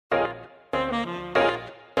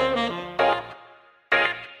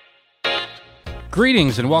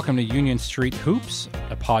Greetings and welcome to Union Street Hoops,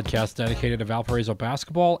 a podcast dedicated to Valparaiso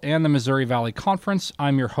basketball and the Missouri Valley Conference.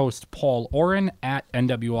 I'm your host, Paul Oren, at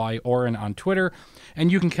NWI Oren on Twitter,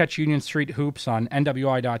 and you can catch Union Street Hoops on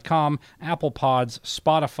NWI.com, Apple Pods,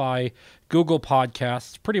 Spotify, Google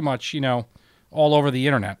Podcasts, pretty much, all over the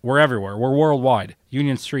internet. We're everywhere. We're worldwide.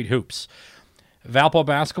 Union Street Hoops. Valpo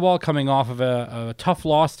basketball coming off of a tough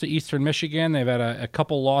loss to Eastern Michigan. They've had a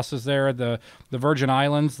couple losses there. The Virgin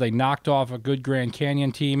Islands, they knocked off a good Grand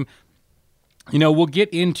Canyon team. We'll get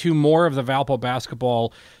into more of the Valpo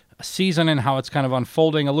basketball season and how it's kind of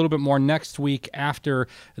unfolding a little bit more next week after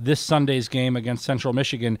this Sunday's game against Central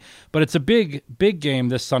Michigan. But it's a big game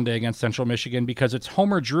this Sunday against Central Michigan because it's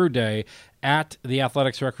Homer Drew Day at the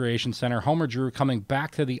Athletics Recreation Center. Homer Drew coming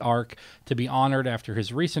back to the Arc to be honored after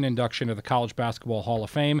his recent induction to the College Basketball Hall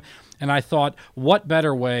of Fame. And I thought, what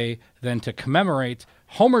better way than to commemorate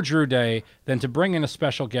Homer Drew Day than to bring in a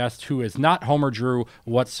special guest who is not Homer Drew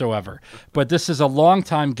whatsoever. But this is a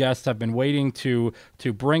longtime guest I've been waiting to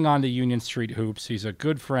bring on to Union Street Hoops. He's a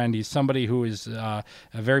good friend. He's somebody who is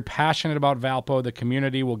very passionate about Valpo, the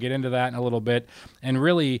community. We'll get into that in a little bit. And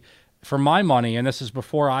really, for my money, and this is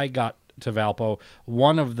before I got to Valpo,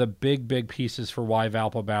 one of the big pieces for why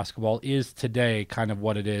Valpo basketball is today kind of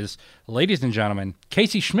what it is. Ladies and gentlemen,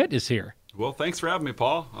 Casey Schmidt is here. Well, thanks for having me,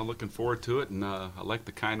 Paul. I'm looking forward to it, and I like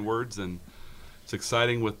the kind words, and it's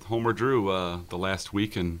exciting with Homer Drew the last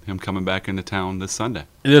week and him coming back into town this Sunday.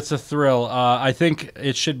 It's a thrill. I think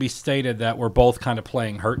it should be stated that we're both kind of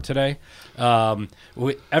playing hurt today.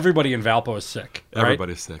 Everybody in Valpo is sick. Right?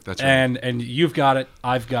 Everybody's sick. That's right. And you've got it.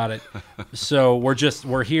 I've got it. So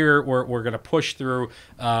we're here. We're going to push through.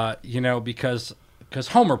 Because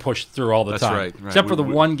Homer pushed through all the time. Right. Except for the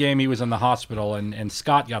one game he was in the hospital and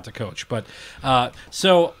Scott got to coach. But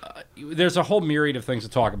so there's a whole myriad of things to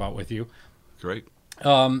talk about with you. Great.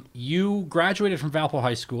 You graduated from Valpo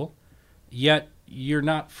High School, yet you're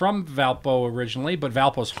not from Valpo originally, but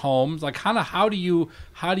Valpo's home. Like, how do you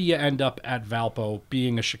end up at Valpo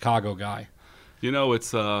being a Chicago guy?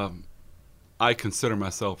 It's I consider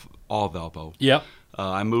myself all Valpo. Yep.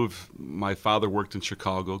 My father worked in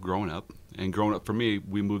Chicago growing up. And growing up for me,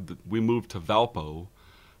 we moved to Valpo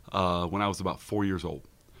when I was about 4 years old.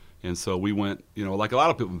 And so we went, like a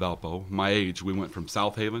lot of people in Valpo, my age, we went from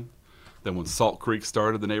South Haven. Then when Salt Creek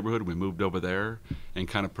started the neighborhood, we moved over there and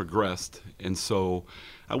kind of progressed. And so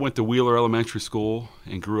I went to Wheeler Elementary School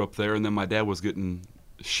and grew up there. And then my dad was getting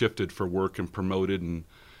shifted for work and promoted,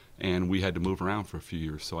 and we had to move around for a few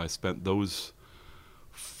years. So I spent those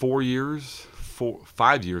 5 years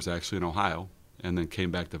actually in Ohio, and then came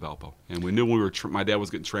back to Valpo. And we knew when my dad was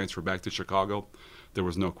getting transferred back to Chicago, there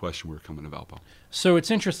was no question we were coming to Valpo. So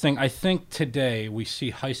it's interesting. I think today we see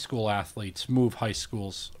high school athletes move high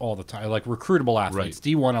schools all the time, like recruitable athletes,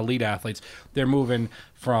 right. D1 elite athletes. They're moving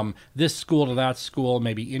from this school to that school,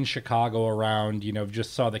 maybe in Chicago around,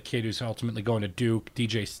 just saw the kid who's ultimately going to Duke.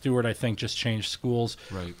 DJ Stewart, I think, just changed schools.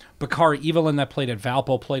 Right. Bakari Evelyn, that played at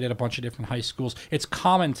Valpo, played at a bunch of different high schools. It's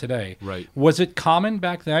common today. Right. Was it common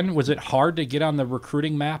back then? Was it hard to get on the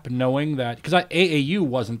recruiting map knowing that? Because AAU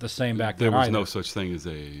wasn't the same back then There was either. no such thing as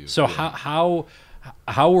AAU. So yeah.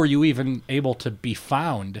 How were you even able to be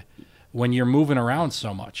found when you're moving around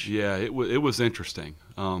so much? Yeah, it was interesting.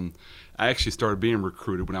 I actually started being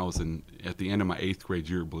recruited when I was at the end of my 8th grade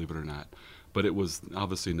year, believe it or not. But it was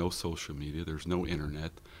obviously no social media. There's no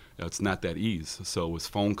internet. It's not that easy. So it was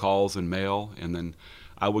phone calls and mail. And then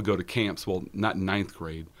I would go to camps, well, not in 9th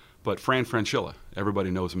grade, but Fran Francilla.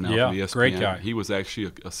 Everybody knows him now from ESPN. Great guy. He was actually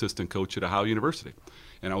an assistant coach at Ohio University.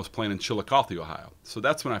 And I was playing in Chillicothe, Ohio. So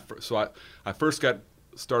that's when I first got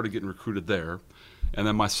started getting recruited there. And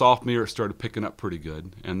then my sophomore year, it started picking up pretty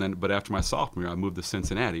good. But after my sophomore year, I moved to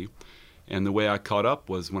Cincinnati. And the way I caught up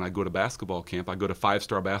was when I go to basketball camp, I go to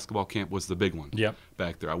 5-star basketball camp was the big one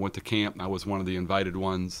back there. I went to camp, and I was one of the invited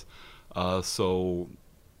ones. So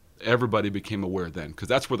everybody became aware then, because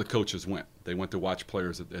that's where the coaches went. They went to watch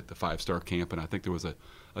players at the 5-star camp, and I think there was a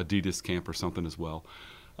Adidas camp or something as well.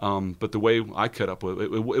 But the way I cut up,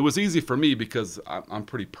 it was easy for me because I'm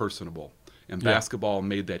pretty personable, and basketball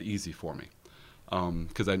made that easy for me.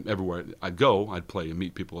 Because everywhere I'd go, I'd play and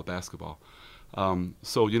meet people at basketball.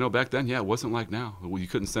 So, back then, it wasn't like now. You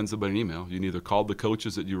couldn't send somebody an email. You either called the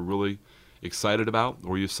coaches that you were really excited about,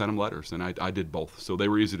 or you sent them letters, and I did both. So they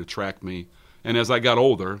were easy to track me. And as I got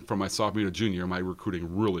older, from my sophomore to junior, my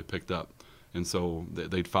recruiting really picked up. And so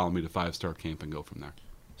they'd follow me to 5-star camp and go from there.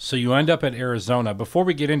 So you end up at Arizona. Before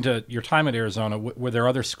we get into your time at Arizona, were there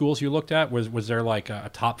other schools you looked at? Was there like a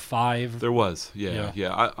top 5? There was, yeah.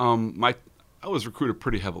 I was recruited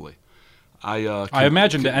pretty heavily. I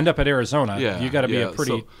imagine to end up at Arizona, you got to be a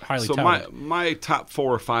pretty highly touted. So my top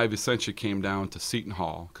 4 or 5 essentially came down to Seton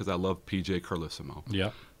Hall because I love PJ Carlesimo.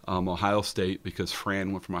 Yeah. Ohio State because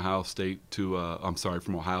Fran went from Ohio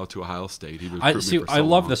from Ohio to Ohio State. He I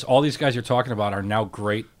love this. All these guys you're talking about are now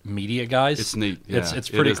great media guys. It's neat. Yeah. It's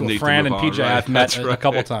pretty cool. Fran and PJ I've met a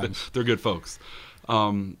couple times. They're good folks.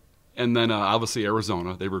 And then obviously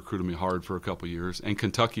Arizona, they recruited me hard for a couple years, and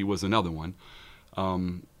Kentucky was another one.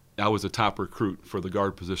 I was a top recruit for the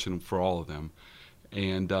guard position for all of them,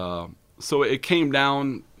 and so it came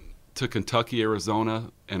down to Kentucky,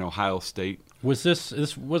 Arizona, and Ohio State. Was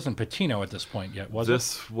this wasn't Pitino at this point yet, was it?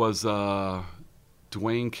 This was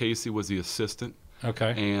Dwayne Casey was the assistant.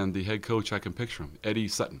 Okay. And the head coach, I can picture him, Eddie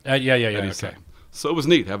Sutton. Eddie okay. Sutton. So it was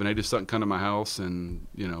neat having Eddie Sutton come to my house, and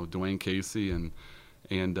Dwayne Casey and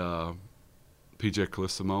PJ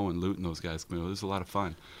Carlesimo and Lute and those guys. It was a lot of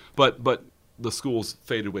fun. But the schools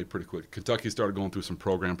faded away pretty quick. Kentucky started going through some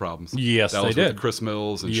program problems. Yes, that was they with did. Chris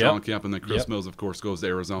Mills and Sean Kemp, and then Chris Mills, of course, goes to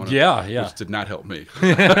Arizona. Yeah. Which did not help me.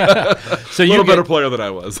 So a little better player than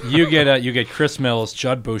I was. you get Chris Mills,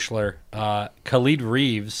 Judd Buechler, Khalid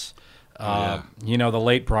Reeves, the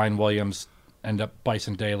late Brian Williams, end up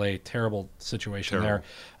Bison Dele. Terrible situation there.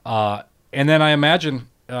 And then I imagine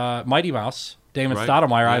Mighty Mouse, Damon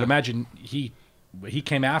Stoudemire. I'd imagine he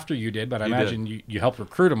came after you did, but I imagine you helped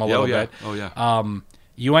recruit him a little bit. Oh, yeah.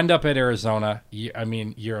 You end up at Arizona.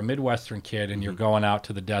 You're a Midwestern kid, and you're going out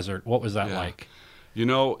to the desert. What was that like?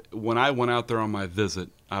 When I went out there on my visit,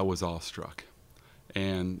 I was awestruck.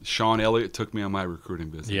 And Sean Elliott took me on my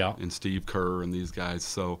recruiting visit. Yeah. And Steve Kerr and these guys.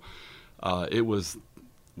 So it was,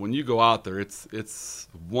 when you go out there, it's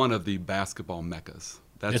one of the basketball meccas.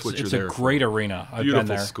 That's what you're there for. It's a great arena. I've Beautiful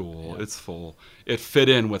been there. School. Yeah. It's full. It fit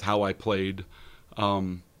in with how I played.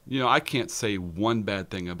 I can't say one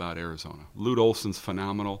bad thing about Arizona. Lute Olson's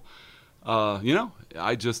phenomenal. I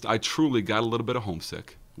truly got a little bit of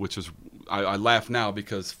homesick, which is, I laugh now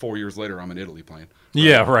because 4 years later I'm in Italy playing.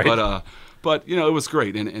 Yeah, right. But it was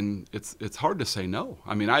great, and it's hard to say no.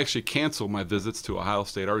 I mean, I actually canceled my visits to Ohio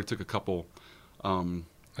State. I already took a couple.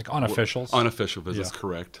 Like unofficials? Unofficial visits,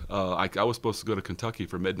 correct. I was supposed to go to Kentucky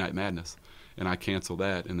for Midnight Madness, and I canceled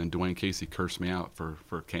that. And then Dwayne Casey cursed me out for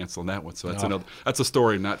canceling that one. So that's a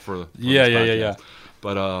story, not for this podcast.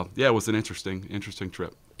 But it was an interesting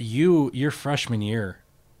trip. Your freshman year,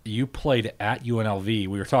 you played at UNLV. We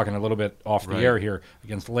were talking a little bit off the air here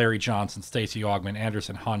against Larry Johnson, Stacey Augmon,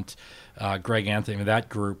 Anderson Hunt, Greg Anthony, that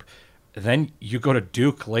group. Then you go to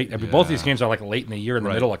Duke late. I mean, both these games are like late in the year in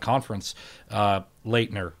the middle of conference.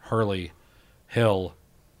 Leitner, Hurley, Hill,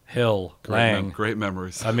 Lang. Great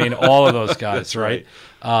memories. I mean, all of those guys, right?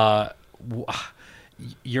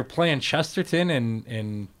 You're playing Chesterton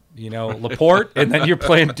and Laporte, and then you're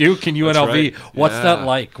playing Duke and UNLV. Right. What's that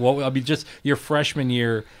like? Just your freshman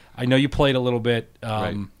year. I know you played a little bit.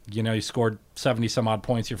 You scored 70 some odd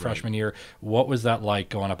points your freshman year. What was that like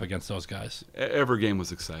going up against those guys? Every game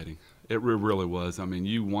was exciting. It really was. I mean,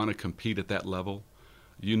 you want to compete at that level.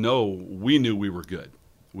 We knew we were good.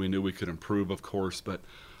 We knew we could improve, of course, but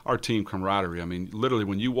our team camaraderie. I mean, literally,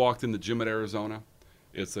 when you walked in the gym at Arizona,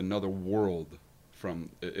 it's another world.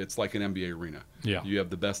 It's like an NBA arena. Yeah. You have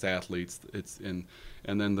the best athletes. And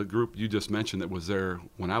then the group you just mentioned that was there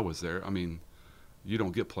when I was there. I mean, you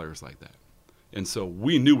don't get players like that. And so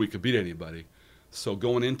we knew we could beat anybody. So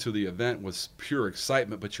going into the event was pure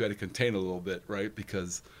excitement, but you had to contain a little bit, right?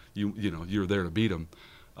 Because you're there to beat them.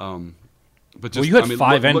 But just, you had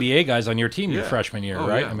 5 NBA guys on your team your freshman year,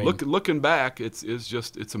 right? Yeah. I mean, looking back, it's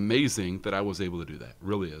amazing that I was able to do that. It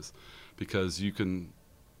really is, because you can,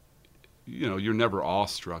 you're never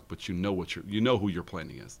awestruck, but you know who you're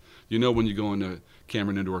playing against. You know when you go into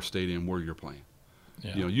Cameron Indoor Stadium where you're playing.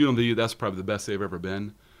 Yeah. UNLV, that's probably the best they've ever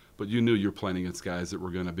been. But you knew you're playing against guys that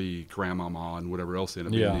were going to be grandmama and whatever else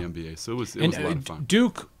ended up being in the NBA. So it was a lot of fun.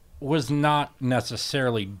 Duke was not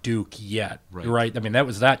necessarily Duke yet, right? I mean, that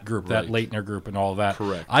was that group, that Leitner group and all of that.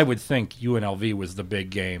 Correct. I would think UNLV was the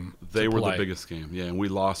big game. They were the biggest game, and we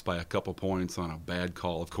lost by a couple points on a bad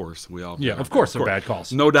call, of course. Of course they're bad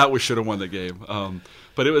calls. No doubt we should have won the game.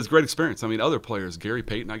 But it was a great experience. I mean, other players, Gary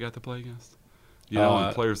Payton I got to play against.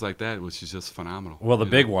 And players like that, which is just phenomenal. Well, the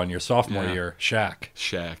big one, your sophomore year,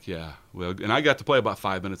 Shaq, yeah. Well, and I got to play about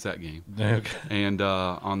 5 minutes that game. Okay. And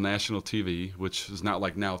on national TV, which is not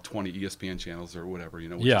like now 20 ESPN channels or whatever,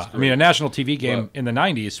 which is I mean, a national TV game in the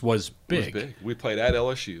 90s was big. We played at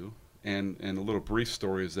LSU, and a little brief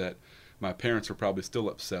story is that my parents were probably still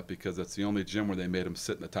upset because that's the only gym where they made them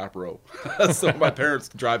sit in the top row. So my parents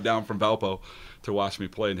drive down from Valpo to watch me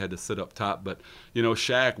play and had to sit up top. But,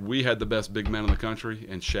 Shaq, we had the best big men in the country,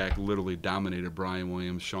 and Shaq literally dominated Brian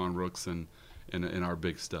Williams, Sean Rooks, and our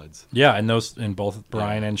big studs. Yeah, and both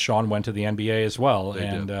Brian and Sean went to the NBA as well. They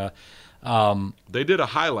and did. They did a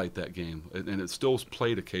highlight that game, and it still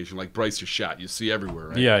played occasionally. Like Bryce's shot, you see everywhere,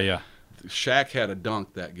 right? Yeah. Shaq had a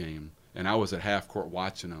dunk that game, and I was at half court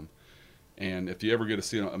watching him. And if you ever get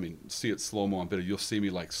to see it slow-mo on video, you'll see me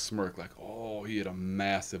like smirk, like, oh, he had a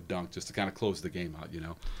massive dunk just to kind of close the game out,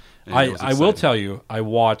 And I will tell you, I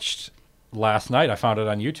watched last night. I found it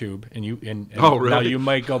on YouTube, and oh, really? Now you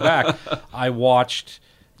might go back. I watched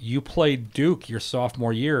you play Duke your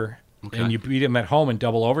sophomore year, and you beat him at home in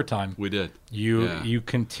double overtime. We did. You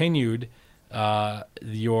continued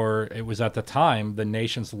it was at the time the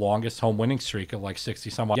nation's longest home winning streak of like 60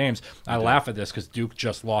 some odd games. I laugh at this because Duke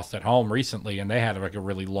just lost at home recently, and they had like a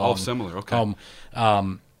really long similar. Okay. home.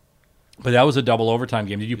 But that was a double overtime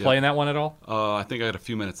game. Did you play in that one at all? I think I had a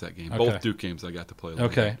few minutes that game. Both Duke games I got to play.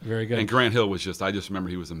 Okay, very good. And Grant Hill I just remember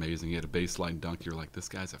he was amazing. He had a baseline dunk. You're like, this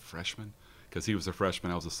guy's a freshman? Because he was a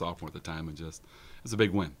freshman. I was a sophomore at the time, and it was a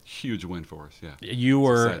big win. Huge win for us, yeah. You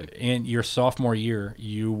were, in your sophomore year,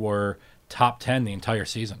 you were top 10 the entire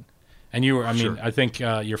season. And you were, I think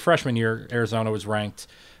your freshman year, Arizona was ranked.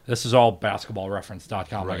 This is all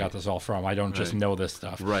basketballreference.com. Right. I got this all from. I don't just know this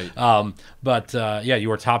stuff. Right. But you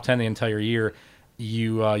were top 10 the entire year.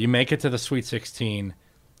 You make it to the Sweet 16,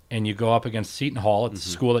 and you go up against Seton Hall. It's a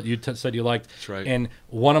school that you said you liked. That's right. And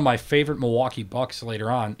one of my favorite Milwaukee Bucks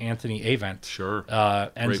later on, Anthony Avent. Sure.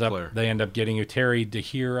 They end up getting you. Terry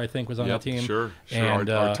DeHeer, I think, was on that team. Sure. And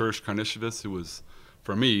Arturas Karnisovas, who was,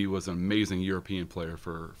 for me, was an amazing European player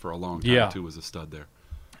for a long time, too, was a stud there.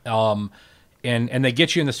 And they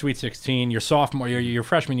get you in the Sweet 16. Your sophomore year, your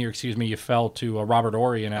freshman year, you fell to Robert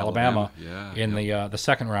Horry in Alabama in the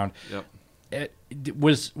second round. Yep.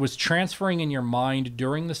 Was transferring in your mind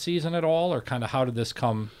during the season at all, or kind of how did this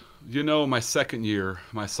come? My second year,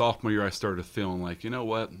 my sophomore year, I started feeling like, you know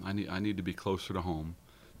what, I need to be closer to home,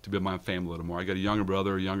 to be with my family a little more. I got a younger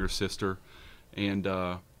brother, a younger sister, and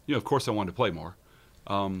of course I wanted to play more.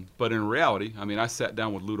 But in reality, I sat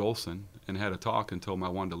down with Lute Olson and had a talk and told him I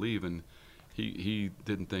wanted to leave, and he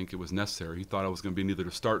didn't think it was necessary. He thought I was going to be neither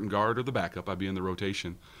the starting guard or the backup. I'd be in the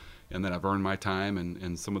rotation. And that I've earned my time,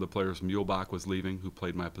 and some of the players, Muehlbach was leaving, who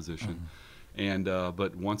played my position.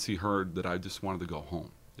 But once he heard that I just wanted to go home,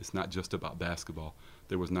 it's not just about basketball,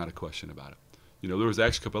 there was not a question about it. There was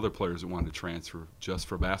actually a couple other players that wanted to transfer just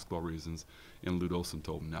for basketball reasons, and Lute Olson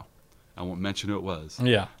told him no. I won't mention who it was.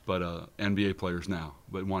 Yeah. But NBA players now,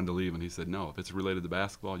 but wanted to leave, and he said, no, if it's related to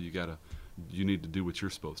basketball, you need to do what you're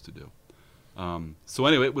supposed to do. So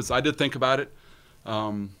anyway, I did think about it.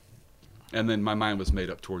 And then my mind was made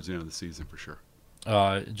up towards the end of the season for sure.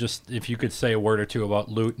 Just if you could say a word or two about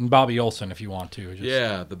Lute and Bobby Olson, if you want to.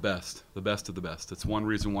 Yeah, the best of the best. It's one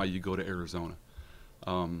reason why you go to Arizona.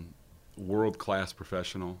 World-class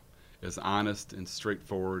professional, as honest and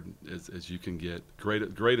straightforward as you can get.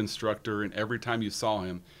 Great instructor, and every time you saw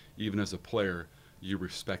him, even as a player, you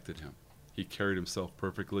respected him. He carried himself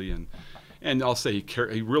perfectly, and I'll say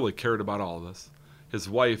he really cared about all of us. His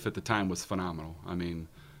wife at the time was phenomenal.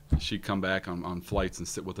 She'd come back on flights and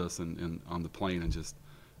sit with us and on the plane and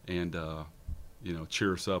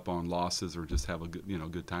cheer us up on losses or just have a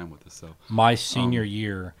good time with us. So my senior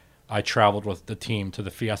year, I traveled with the team to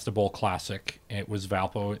the Fiesta Bowl Classic. It was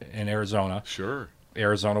Valpo in Arizona. Sure.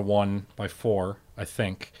 Arizona won by 4, I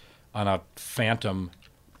think, on a phantom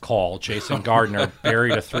call. Jason Gardner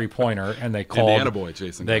buried a 3-pointer, and they called Indiana boy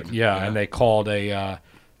Jason Gardner. Yeah, and they called a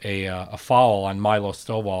foul on Milo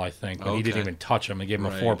Stovall, I think, but he didn't even touch him. They gave him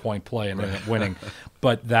a 4-point play and ended up winning.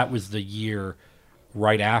 But that was the year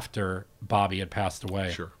right after Bobby had passed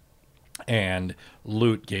away. Sure. And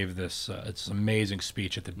Lute gave this amazing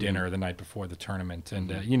speech at the dinner the night before the tournament.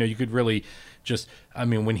 And, you could really just,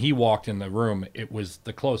 when he walked in the room, it was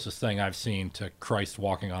the closest thing I've seen to Christ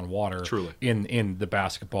walking on water. Truly. in the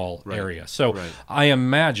basketball area. So I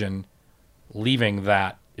imagine leaving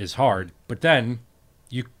that is hard. But then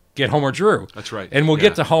you get Homer Drew. That's right. And we'll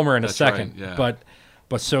get to Homer in a second. Right. Yeah.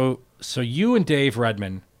 But so you and Dave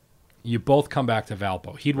Redman, you both come back to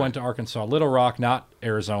Valpo. He'd went to Arkansas, Little Rock, not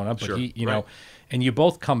Arizona, but he, and you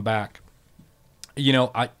both come back.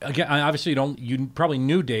 I obviously you probably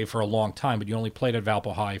knew Dave for a long time, but you only played at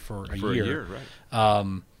Valpo High for a year. A year,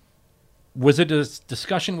 right. Was it a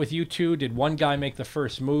discussion with you two? Did one guy make the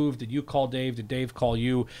first move? Did you call Dave? Did Dave call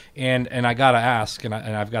you? And I got to ask, and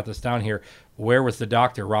I've got this down here, where was the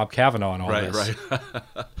doctor, Rob Cavanaugh, in all this?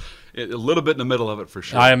 Right. A little bit in the middle of it for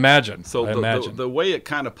sure. I imagine. So I imagine. the way it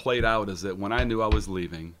kind of played out is that when I knew I was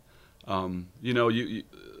leaving,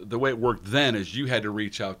 the way it worked then is you had to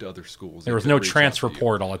reach out to other schools. There was no transfer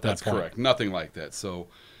portal at that That's point. correct. Nothing like that. So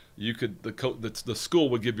you could the school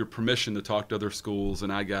would give you permission to talk to other schools,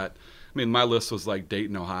 and my list was like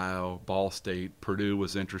Dayton, Ohio, Ball State, Purdue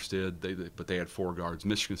was interested, but they had 4 guards.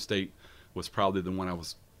 Michigan State was probably the one I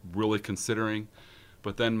was really considering.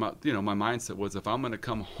 But then my mindset was, if I'm going to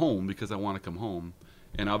come home because I want to come home,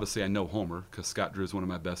 and obviously I know Homer because Scott Drew is one of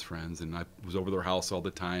my best friends, and I was over their house all the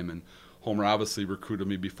time, and Homer obviously recruited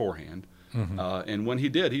me beforehand. Mm-hmm. And when he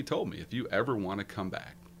did, he told me, if you ever want to come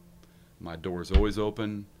back, my door is always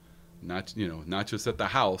open. Not just at the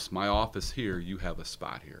house, my office here, you have a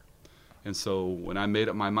spot here. And so when I made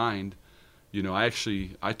up my mind,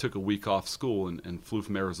 I took a week off school and flew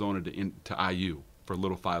from Arizona to IU for a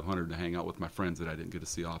little 500 to hang out with my friends that I didn't get to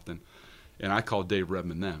see often. And I called Dave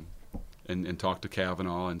Redmond then and talked to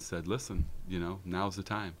Kavanaugh and said, listen, now's the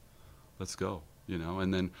time. Let's go.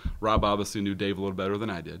 And then Rob obviously knew Dave a little better than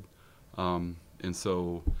I did. And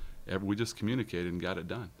so we just communicated and got it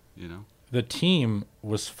done, The team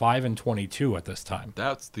was 5-22 at this time.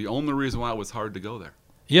 That's the only reason why it was hard to go there.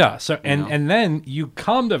 Yeah. So and then you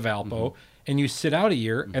come to Valpo and you sit out a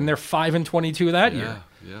year, and they're 5-22 that year.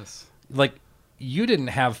 Yes. Like, you didn't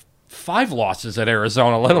have 5 losses at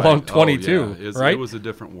Arizona, let alone 22. Oh, yeah. Right? It was a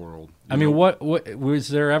different world. I mean, what was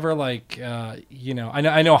there ever like? I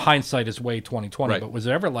know hindsight is way 2020, Right. but was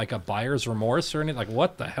there ever like a buyer's remorse or anything? Like,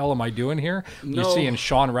 what the hell am I doing here? No. You seeing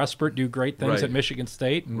Sean Respert do great things Right. at Michigan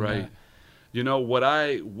State, and, Right.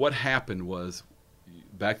 What happened was,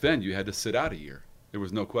 back then you had to sit out a year. There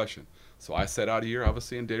was no question. So I sat out a year,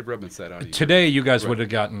 obviously, and Dave Redmond sat out a year. Today, you guys Right. would have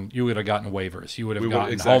gotten waivers. You would have We would-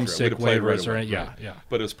 gotten exactly right. homesick We'd have played right waivers, or away, yeah, right. yeah.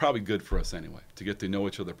 But it was probably good for us anyway to get to know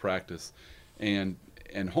each other, practice, and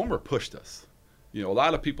Homer pushed us. A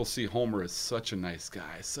lot of people see Homer as such a nice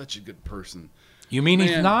guy, such a good person. You mean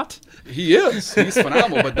he's Man, not? He is. He's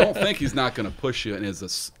phenomenal, but don't think he's not going to push you, and is a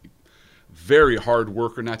very hard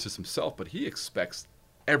worker, not just himself, but he expects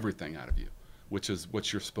everything out of you, which is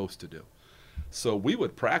what you're supposed to do. So we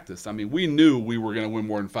would practice. I mean, we knew we were going to win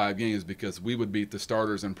more than 5 games because we would beat the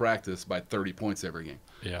starters in practice by 30 points every game.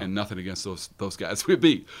 Yeah. And nothing against those guys we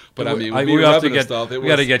beat. But I mean, we got to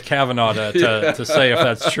get Kavanaugh to say if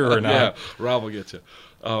that's true or not. Yeah, Rob will get you.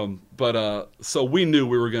 So we knew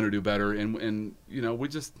we were going to do better, and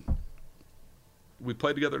we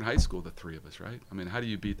played together in high school, the 3 of us, right? I mean, how do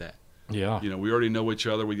you beat that? Yeah. We already know each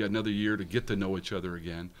other. We got another year to get to know each other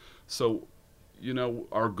again. So,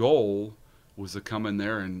 our goal was to come in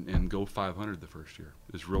there and go 500 the first year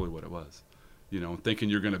is really what it was. Thinking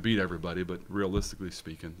you're going to beat everybody, but realistically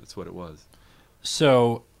speaking, that's what it was.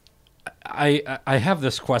 So I have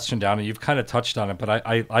this question down, and you've kind of touched on it, but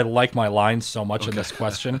I like my lines so much in this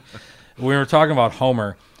question. When we were talking about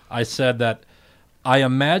Homer, I said that I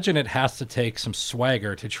imagine it has to take some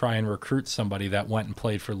swagger to try and recruit somebody that went and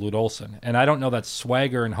played for Lute Olson. And I don't know that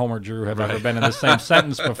swagger and Homer Drew have ever been in the same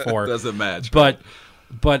sentence before. Doesn't match.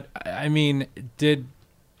 But I mean,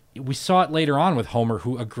 we saw it later on with Homer,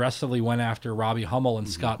 who aggressively went after Robbie Hummel and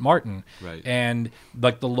Scott Martin, Right. and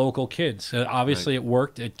like the local kids. Obviously, it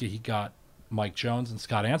worked. He got Mike Jones and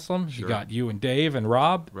Scott Anselm. He got you and Dave and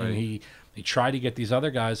Rob, and he tried to get these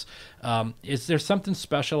other guys. Is there something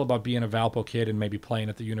special about being a Valpo kid and maybe playing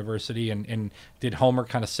at the university? And did Homer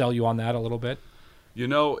kind of sell you on that a little bit?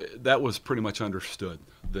 That was pretty much understood.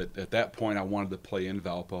 That at that point, I wanted to play in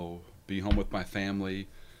Valpo, be home with my family,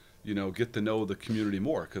 get to know the community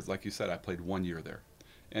more. Because, like you said, I played 1 year there,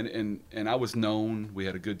 and I was known. We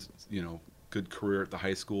had a good career at the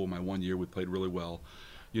high school. My 1 year, we played really well.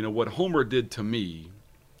 What Homer did to me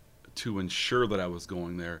to ensure that I was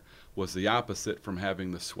going there was the opposite from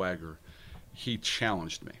having the swagger. He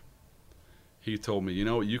challenged me. He told me,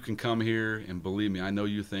 you can come here, and believe me, I know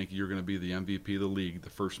you think you're going to be the MVP of the league the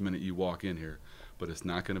first minute you walk in here, but it's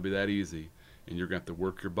not going to be that easy, and you're going to have to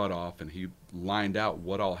work your butt off. And he lined out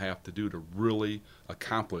what I'll have to do to really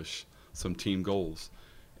accomplish some team goals,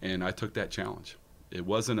 and I took that challenge. It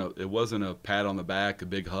wasn't a pat on the back, a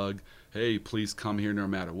big hug. Hey, please come here no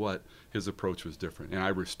matter what. His approach was different, and I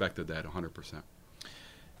respected that 100%.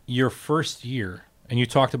 Your first year, and you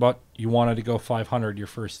talked about you wanted to go 500 your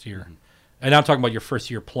first year. Mm-hmm. And I'm talking about your first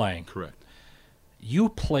year playing. Correct. You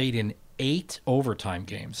played in 8 overtime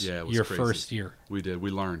games it was your crazy. First year. We did. We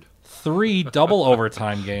learned. 3 double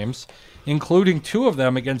overtime games, including 2 of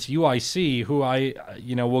them against UIC, who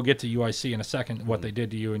we'll get to UIC in a second, what they did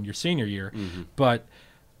to you in your senior year. Mm-hmm. But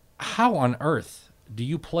how on earth do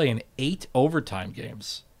you play in 8 overtime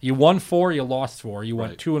games? You won 4, you lost 4. You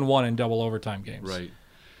went 2-1 in double overtime games. Right.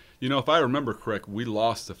 If I remember correct, we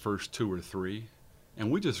lost the first 2 or 3,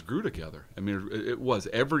 and we just grew together. I mean, it was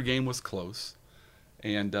every game was close,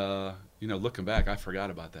 and looking back, I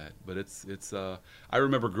forgot about that. But it's I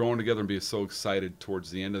remember growing together and being so excited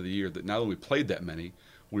towards the end of the year that not only we played that many,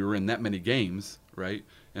 we were in that many games, right,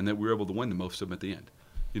 and that we were able to win the most of them at the end.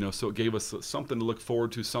 So it gave us something to look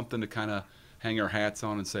forward to, something to kind of hang our hats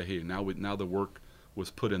on and say, hey, now the work was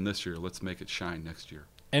put in this year. Let's make it shine next year.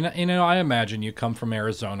 And I imagine you come from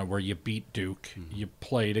Arizona where you beat Duke, you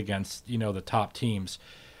played against the top teams,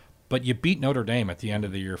 but you beat Notre Dame at the end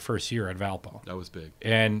of your first year at Valpo. That was big.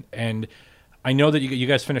 And I know that you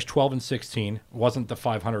guys finished 12-16. Wasn't the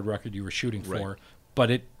 500 record you were shooting for, right.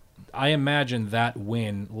 But I imagine that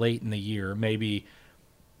win late in the year maybe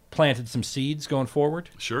planted some seeds going forward.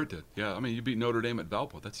 Sure it did. Yeah, I mean, you beat Notre Dame at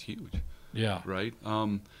Valpo. That's huge. Yeah. Right.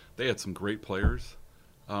 They had some great players.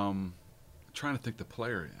 Trying to think the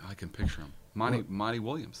player. I can picture him. Monty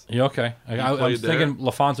Williams. Yeah, okay. I was thinking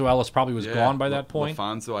LaFonso Ellis probably was gone by that point.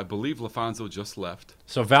 I believe LaFonso just left.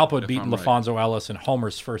 So Valpo had beaten LaFonso Ellis in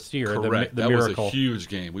Homer's first year. Correct. The that Miracle. Was a huge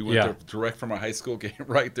game. We went there direct from our high school game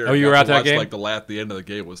right there. Oh, you were at that game? The end of the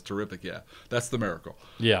game was terrific. Yeah, that's the Miracle.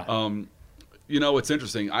 Yeah. It's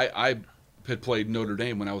interesting. I had played Notre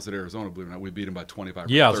Dame when I was at Arizona. Believe it or not, we beat them by 25.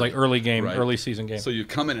 Yeah, it was like early right? season game. So you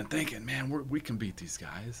come in and thinking, man, we can beat these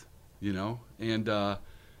guys, and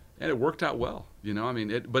it worked out well,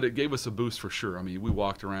 but it gave us a boost for sure. I mean, we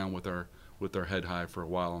walked around with our head high for a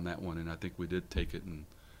while on that one, and I think we did take it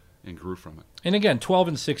and grew from it. And again,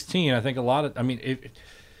 12-16, I think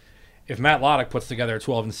if Matt Loddick puts together a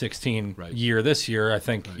 12-16 right. year this year, I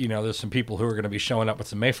think right. There's some people who are going to be showing up with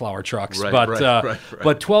some Mayflower trucks. Right, but right.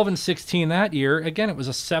 But 12-16 that year, again, it was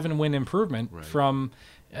a 7-win improvement right. from,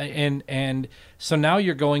 and so now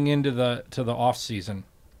you're going into the off season,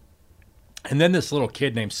 and then this little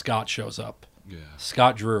kid named Scott shows up. Yeah,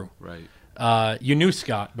 Scott Drew. Right. You knew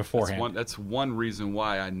Scott beforehand. That's one reason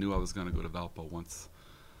why I knew I was going to go to Valpo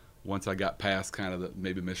once I got past kind of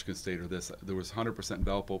maybe Michigan State or this. There was 100%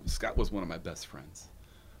 Valpo. Scott was one of my best friends.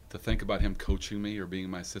 To think about him coaching me or being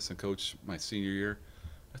my assistant coach my senior year,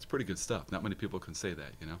 that's pretty good stuff. Not many people can say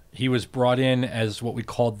that, He was brought in as what we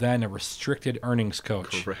called then a restricted earnings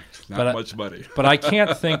coach. Correct. Not much money. But I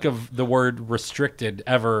can't think of the word restricted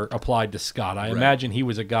ever applied to Scott. I imagine he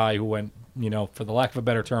was a guy who went, for the lack of a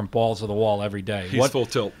better term, balls to the wall every day. He's full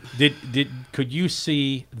tilt. Could you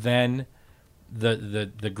see then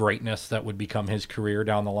the greatness that would become his career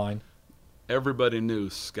down the line? Everybody knew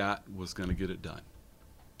Scott was going to get it done.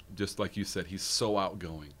 Just like you said, he's so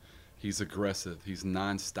outgoing. He's aggressive. He's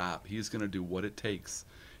nonstop. He's going to do what it takes.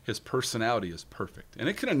 His personality is perfect. And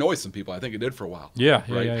it can annoy some people. I think it did for a while. Yeah.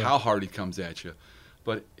 Right? Yeah. How hard he comes at you.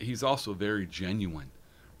 But he's also very genuine,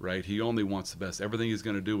 right? He only wants the best. Everything he's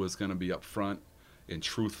going to do is going to be upfront and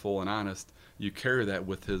truthful and honest. You carry that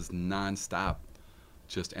with his nonstop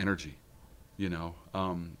just energy.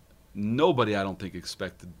 Nobody, I don't think,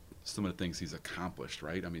 expected some of the things he's accomplished,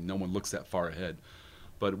 right? I mean, no one looks that far ahead.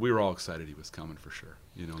 But we were all excited he was coming for sure.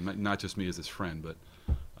 Not just me as his friend, but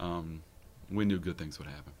we knew good things would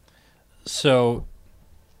happen. So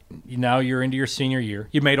now you're into your senior year.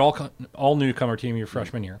 You made all newcomer team your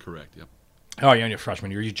freshman year. Correct. Yep. Oh, you're in your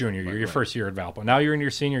freshman year. Your junior year. Right, your first year at Valpo. Now you're in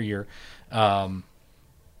your senior year.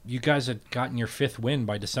 You guys had gotten your 5th win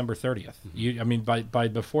by December 30th. Mm-hmm. By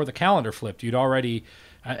before the calendar flipped, you'd already.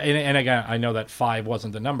 And again, I know that 5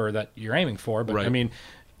 wasn't the number that you're aiming for, but right.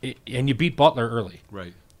 And you beat Butler early.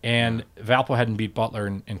 Right. And Valpo hadn't beat Butler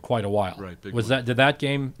in quite a while. Right. Did that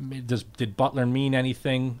game? Did Butler mean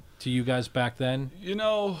anything to you guys back then?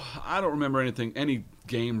 I don't remember any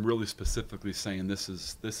game really specifically saying this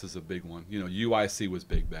is a big one. UIC was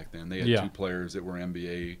big back then. They had 2 players that were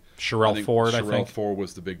NBA. Sherrell Ford, I think. Sherrell Ford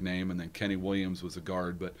was the big name, and then Kenny Williams was a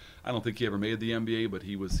guard. But I don't think he ever made the NBA. But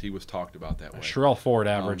he was talked about that way. Sherrell Ford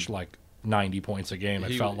averaged like 90 points a game.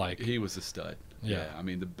 It felt like he was a stud. Yeah.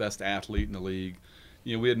 The best athlete in the league.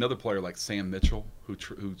 We had another player like Sam Mitchell who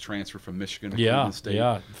transferred from Michigan to Cleveland State.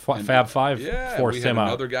 Yeah, Fab Five forced him out.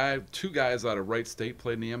 Another guy, 2 guys out of Wright State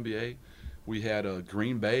played in the NBA. We had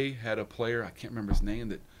Green Bay had a player, I can't remember his name,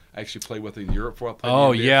 that I actually played with in Europe for a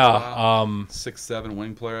while. 6'7"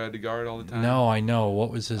 wing player I had to guard all the time. No, I know. What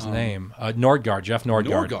was his name? Nordgaard, Jeff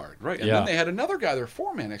Nordgaard. Nordgaard, right. And then they had another guy, their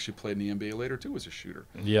 4-man actually played in the NBA later too as a shooter.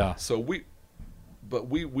 Yeah. So we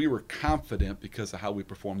were confident because of how we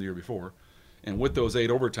performed the year before. And with those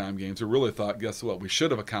 8 overtime games, we really thought, guess what? We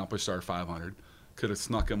should have accomplished our 500. Could have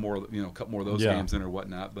snuck in more, a couple more of those games in or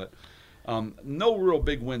whatnot. But no real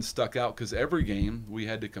big wins stuck out because every game we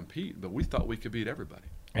had to compete. But we thought we could beat everybody.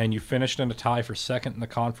 And you finished in a tie for 2nd in the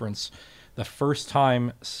conference the first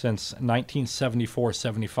time since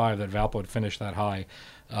 1974-75 that Valpo had finished that high.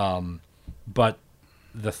 But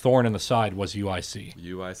the thorn in the side was UIC.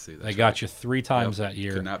 UIC. They got you 3 times that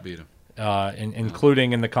year. Could not beat them.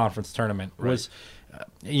 Including in the conference tournament. Right.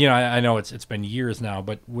 I know it's been years now,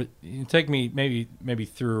 but take me maybe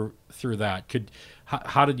through that.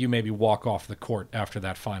 How did you maybe walk off the court after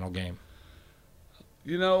that final game?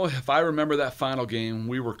 If I remember that final game,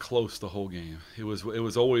 we were close the whole game. It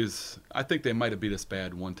was always. I think they might have beat us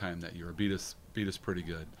bad one time that year, or beat us pretty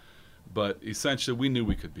good. But essentially, we knew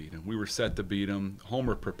we could beat them. We were set to beat them.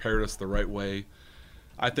 Homer prepared us the right way.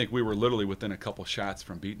 I think we were literally within a couple shots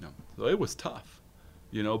from beating them. So it was tough,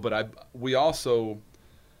 But we also,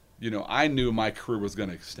 I knew my career was going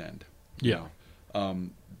to extend. Yeah.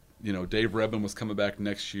 Dave Redmond was coming back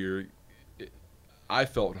next year. I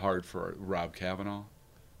felt hard for Rob Cavanaugh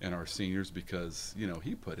and our seniors because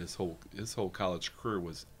he put his whole college career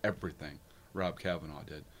was everything. Rob Cavanaugh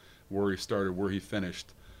did, where he started, where he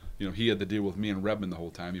finished. He had to deal with me and Redmond the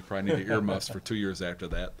whole time. He probably needed earmuffs for 2 years after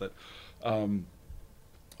that, But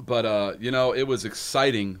it was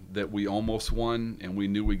exciting that we almost won, and we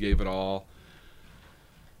knew we gave it all.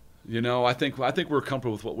 I think we're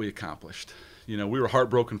comfortable with what we accomplished. We were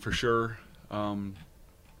heartbroken for sure,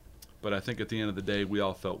 but I think at the end of the day, we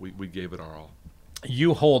all felt we gave it our all.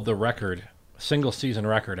 You hold the record, single season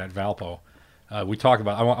record at Valpo. We talked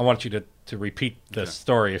about. I want you to repeat this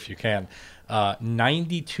story if you can.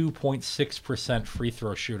 92.6% free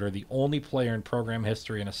throw shooter, the only player in program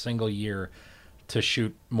history in a single year to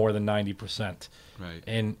shoot more than 90%. Right.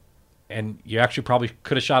 And you actually probably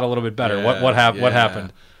could have shot a little bit better. Yeah, What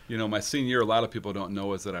happened? My senior year, a lot of people don't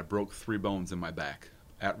know is that I broke 3 bones in my back.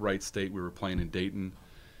 At Wright State, we were playing in Dayton,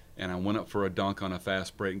 and I went up for a dunk on a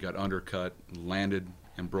fast break and got undercut, landed,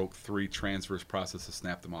 and broke 3 transverse processes,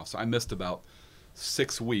 snapped them off. So I missed about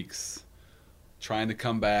 6 weeks trying to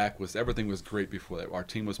come back. Everything was great before that. Our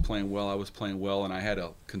team was playing well, I was playing well, and I had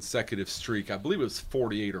a consecutive streak. I believe it was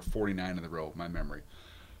 48 or 49 in a row, my memory.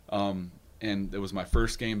 And it was my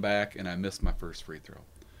first game back, and I missed my first free throw.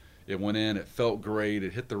 It went in. It felt great.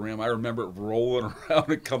 It hit the rim. I remember it rolling around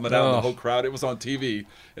and coming out in the whole crowd. It was on TV,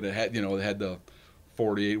 and it had, it had the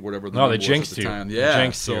 48, whatever the number was at the time.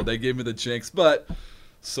 Yeah, so they gave me the jinx. But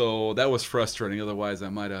so that was frustrating. Otherwise, I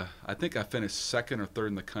think I finished 2nd or 3rd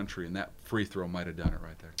in the country, and that free throw might have done it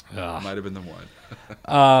right there. Might have been the one.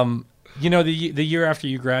 The year after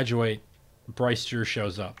you graduate, Bryce Drew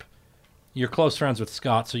shows up. You're close friends with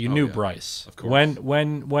Scott, so you knew Bryce. Of course.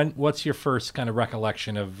 When what's your first kind of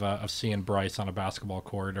recollection of seeing Bryce on a basketball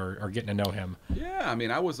court or getting to know him? Yeah,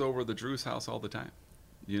 I was over at the Drew's house all the time.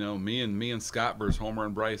 Me and Scott versus Homer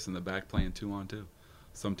and Bryce in the back playing 2-on-2.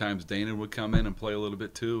 Sometimes Dana would come in and play a little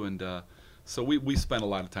bit too, and so we spent a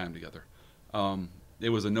lot of time together. It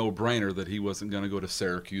was a no-brainer that he wasn't going to go to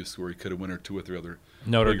Syracuse, where he could have won 2 or 3 other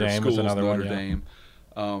Notre Dame schools, was another Notre one. Dame.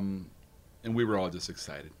 And we were all just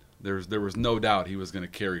excited. There was no doubt he was going to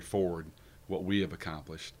carry forward what we have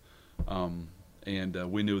accomplished, and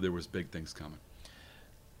we knew there was big things coming.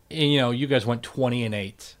 And, you guys went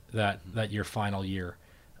 20-8 that your final year.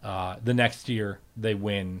 The next year they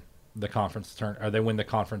win the conference they win the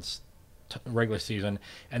conference regular season,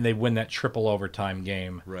 and they win that triple overtime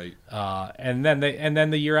game. Right. And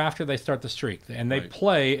then the year after they start the streak, and they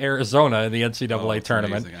play Arizona in the NCAA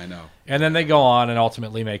tournament. Amazing, I know. And then they go on and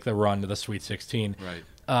ultimately make the run to the Sweet 16. Right.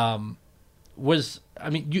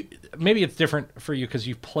 Maybe it's different for you because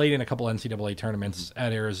you've played in a couple NCAA tournaments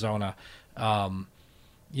at Arizona.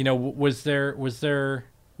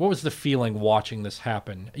 What was the feeling watching this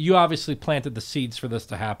happen? You obviously planted the seeds for this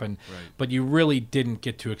to happen, but you really didn't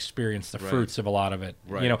get to experience the fruits of a lot of it.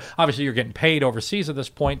 Right. Obviously you're getting paid overseas at this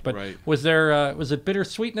point, but was it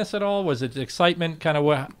bittersweetness at all? Was it excitement? Kind of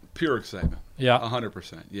what? Pure excitement. Yeah.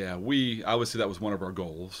 100%. Yeah. Obviously that was one of our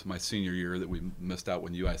goals my senior year that we missed out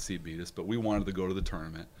when UIC beat us, but we wanted to go to the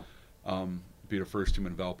tournament. Be the first team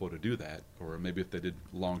in Valpo to do that, or maybe if they did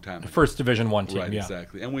a long time ago. First Division I team, right,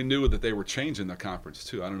 exactly. And we knew that they were changing the conference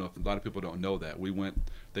too. I don't know if a lot of people don't know that.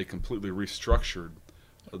 They completely restructured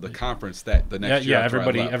the conference the next year.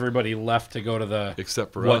 Yeah, everybody left to go to the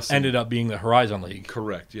except for what us. ended up being the Horizon League.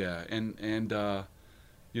 Correct. Yeah, and I'll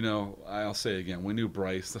say again, we knew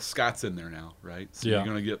Bryce. The Scott's in there now, right? So you're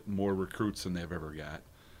going to get more recruits than they've ever got.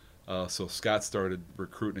 So Scott started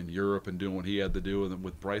recruiting in Europe and doing what he had to do, and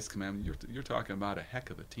with Bryce coming in, you're talking about a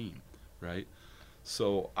heck of a team, right?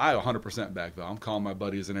 So I 100% back though. I'm calling my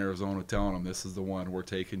buddies in Arizona, telling them this is the one, we're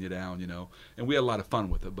taking you down, and we had a lot of fun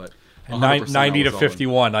with it. But 90 to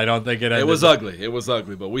 51, I don't think it ended. It was ugly. It was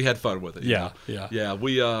ugly, but we had fun with it. Yeah.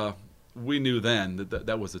 We we knew then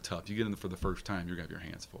that was a tough. You get in for the first time, you're gonna have your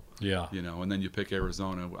hands full. Yeah. And then you pick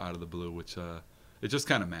Arizona out of the blue, which it just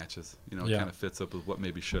kind of matches. It kind of fits up with what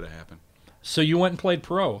maybe should have happened. So you went and played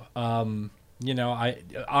pro.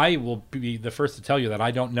 I will be the first to tell you that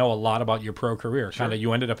I don't know a lot about your pro career. Sure. Kind of,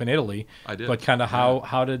 you ended up in Italy. I did. But kind of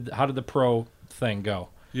how did the pro thing go?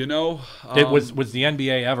 It Was the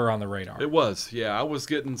NBA ever on the radar? It was, yeah. I was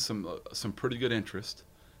getting some pretty good interest.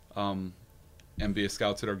 NBA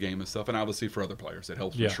scouts at our game and stuff, and obviously for other players. It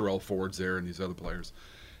helps with Sherrell Ford's there and these other players.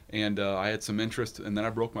 And I had some interest, and then I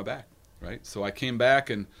broke my back, right? So I came back,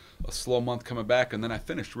 and a slow month coming back, and then I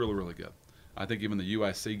finished really, really good. I think even the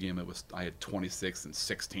UIC game, I had 26 and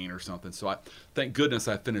 16 or something. So thank goodness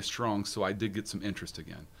I finished strong, so I did get some interest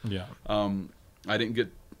again. Yeah. I didn't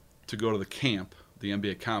get to go to the camp, the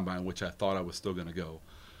NBA Combine, which I thought I was still going to go.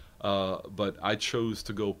 But I chose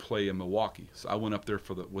to go play in Milwaukee. So I went up there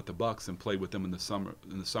with the Bucks and played with them in the summer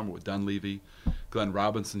with Dunleavy. Glenn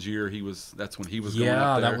Robinson's year, that's when he was going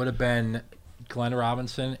up there. Yeah, that would have been Glenn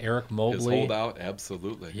Robinson, Eric Mobley. His holdout,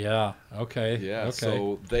 absolutely. Yeah, okay. Yeah, okay.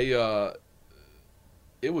 So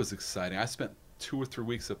it was exciting. I spent 2 or 3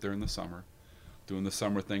 weeks up there in the summer doing the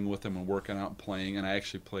summer thing with them and working out and playing, and I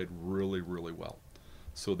actually played really, really well.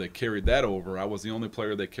 So they carried that over. I was the only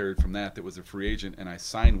player they carried from that was a free agent, and I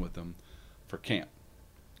signed with them for camp.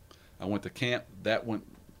 I went to camp. I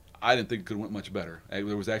didn't think it could have went much better.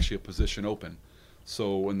 There was actually a position open.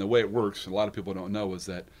 So, and the way it works, a lot of people don't know, is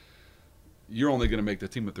that you're only going to make the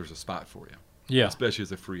team if there's a spot for you. Yeah. Especially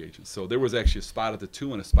as a free agent. So there was actually a spot at the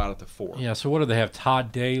 2 and a spot at the 4. Yeah, so what did they have?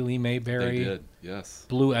 Todd Daly, Mayberry? They did, yes.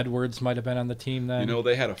 Blue Edwards might have been on the team then.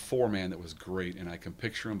 They had a 4-man that was great, and I can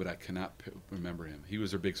picture him, but I cannot remember him. He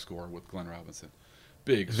was their big scorer with Glenn Robinson.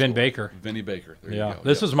 Big Vin scorer. Baker. Vinny Baker. There yeah. you go.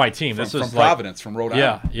 This was my team. From, this was from Providence, from Rhode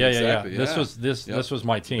Island. Yeah. Exactly. This was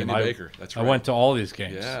my team. Vinny Baker. That's right. I went to all these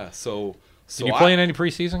games. Yeah. So did you play in any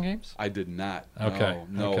preseason games? I did not. Okay.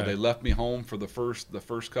 No. Okay. They left me home for the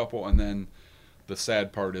first couple, and then the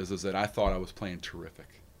sad part is that I thought I was playing terrific.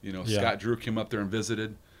 Scott Drew came up there and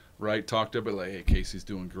visited, right? Talked to everybody, like, hey, Casey's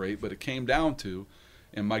doing great. But it came down to,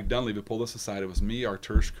 and Mike Dunleavy pulled us aside, it was me,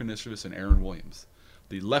 Arturas Karnisovas, and Aaron Williams,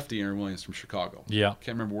 the lefty Aaron Williams from Chicago. Yeah.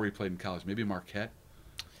 Can't remember where he played in college. Maybe Marquette,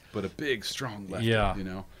 but a big, strong lefty,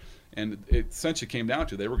 Yeah. And it essentially came down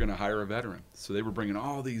to they were going to hire a veteran. So they were bringing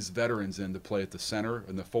all these veterans in to play at the center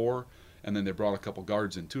and the 4, and then they brought a couple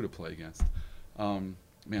guards in, too, to play against.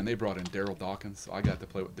 Man, they brought in Daryl Dawkins. So I got to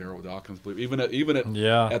play with Daryl Dawkins. Even at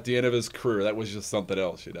the end of his career, that was just something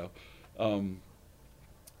else, trying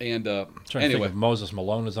to think anyway, if Moses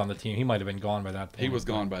Malone was on the team. He might have been gone by that point. he was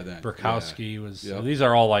gone by then. Burkowski was. Yep. These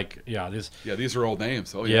are all like these are old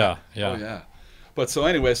names. Oh yeah. Oh yeah. But so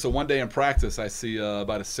anyway, one day in practice, I see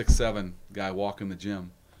about a 6'7" guy walk in the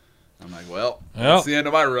gym. I'm like, well, that's the end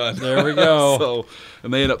of my run. There we go.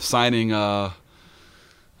 And they end up signing. My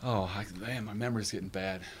memory's getting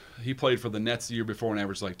bad. He played for the Nets the year before and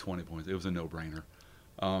averaged like 20 points. It was a no-brainer.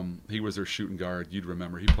 He was their shooting guard. You'd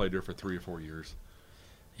remember. He played there for 3 or 4 years.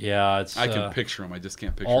 Yeah, I can picture him. I just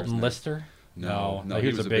can't picture his Alton name. Lister? No, he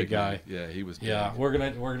was a big guy. Man. Yeah, he was big. Yeah, we're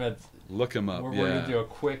gonna look him up. We're gonna do a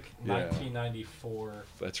quick 1994.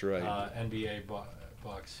 That's right. NBA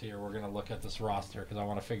Bucks here. We're gonna look at this roster because I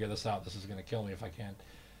want to figure this out. This is gonna kill me if I can't.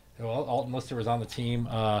 Well, Alton Lister was on the team.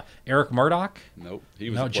 Eric Murdoch? Nope. He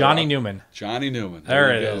was Johnny Newman. Johnny Newman.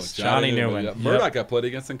 There it is. Johnny Newman. Yeah. Murdoch I played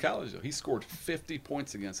against in college, though. He scored 50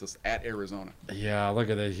 points against us at Arizona. Yeah, look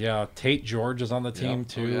at this. Yeah, Tate George is on the team,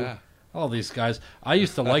 too. Oh, yeah. All these guys. I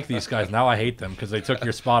used to like these guys. Now I hate them because they took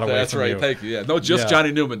your spot away That's from right. you. Thank you. Yeah. No, just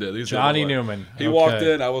Johnny Newman did. Johnny Newman. He walked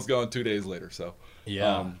in. I was gone 2 days later. So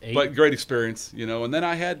yeah. But great experience, And then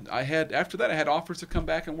I had after that I had offers to come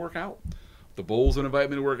back and work out. The Bulls would invite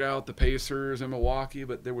me to work out, the Pacers in Milwaukee,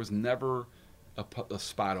 but there was never a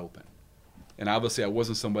spot open. And obviously I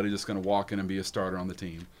wasn't somebody just going to walk in and be a starter on the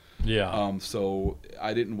team. Yeah. So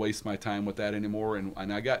I didn't waste my time with that anymore,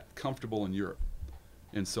 and I got comfortable in Europe.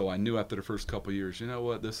 And so I knew after the first couple of years, you know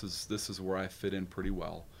what, this is where I fit in pretty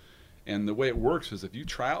well. And the way it works is if you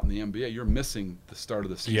try out in the NBA, you're missing the start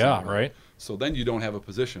of the season. Yeah, right. So then you don't have a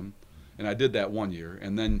position. And I did that 1 year,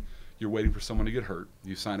 and then you're waiting for someone to get hurt.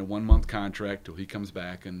 You sign a 1-month contract till he comes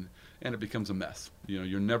back, and it becomes a mess.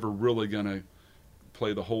 You're never really going to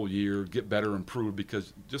play the whole year, get better, improve,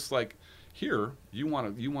 because just like here, you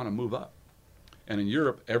want to move up. And in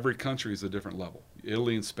Europe, every country is a different level.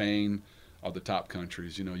 Italy and Spain are the top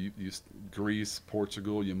countries. You Greece,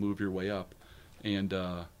 Portugal, you move your way up. And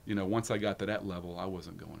once I got to that level, I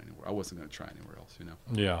wasn't going anywhere. I wasn't going to try anywhere else.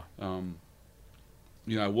 Yeah.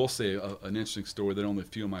 I will say an interesting story that only a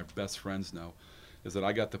few of my best friends know. is that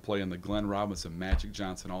I got to play in the Glenn Robinson Magic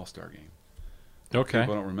Johnson All-Star game. Okay.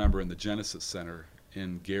 People don't remember, in the Genesis Center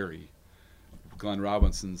in Gary, Glenn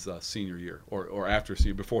Robinson's senior year, or after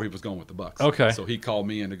senior, before he was going with the Bucks. Okay. So he called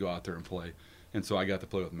me in to go out there and play, and so I got to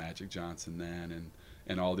play with Magic Johnson then,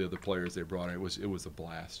 and all the other players they brought in. It was a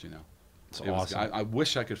blast, you know. It's awesome. I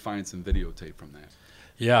wish I could find some videotape from that.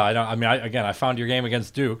 Yeah, I don't. I mean, I found your game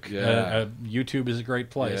against Duke. Yeah. YouTube is a great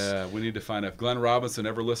place. Yeah, we need to find out. If Glenn Robinson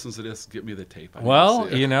ever listens to this, get me the tape.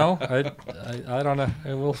 Well, you know, I don't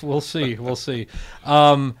know. We'll see. We'll see.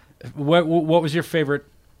 What was your favorite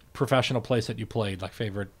professional place that you played? Like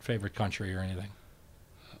favorite country or anything?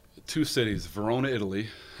 2 cities. Verona, Italy,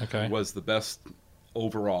 Okay. was the best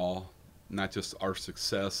overall. Not just our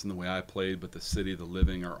success and the way I played, but the city, the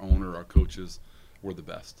living, our owner, our coaches were the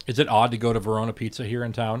best. Is it odd to go to Verona Pizza here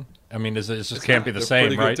in town? I mean, it just It's can't not. be the They're same,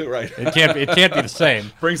 pretty right? good too, right. It can't be the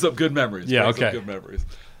same. Brings up good memories. Yeah, Brings up okay. good memories.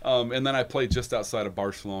 And then I played just outside of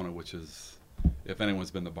Barcelona, which is, if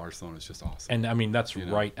anyone's been to Barcelona, it's just awesome. And I mean, that's You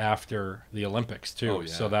know. right after the Olympics too. Oh, yeah.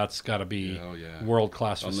 So that's got to be Yeah.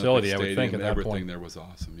 world-class Olympic facility, I would Stadium, think, at that everything point. there was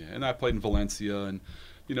awesome. Yeah, and I played in Valencia, and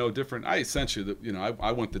different. I essentially,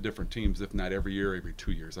 I went to different teams, if not every year, every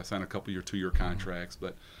 2 years. I signed a couple 2-year contracts,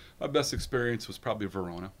 but my best experience was probably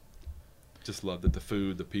Verona. Just loved it. The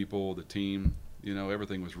food, the people, the team.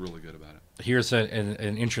 Everything was really good about it. Here's an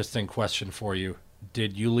interesting question for you.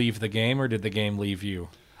 Did you leave the game or did the game leave you?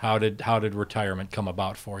 How did retirement come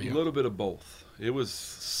about for A you? little bit of both. It was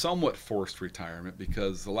somewhat forced retirement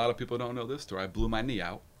because a lot of people don't know this story. I blew my knee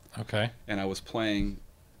out, Okay. and I was playing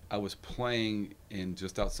in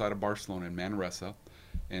just outside of Barcelona in Manresa,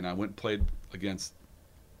 and I went and played against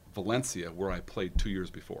Valencia, where I played 2 years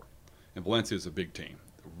before. And Valencia is a big team,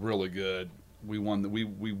 really good. We won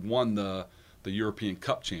the European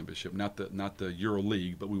Cup Championship, not the Euro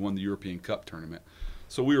League, but we won the European Cup tournament.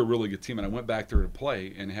 So we were a really good team, and I went back there to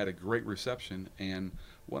play and had a great reception. And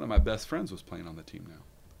one of my best friends was playing on the team now,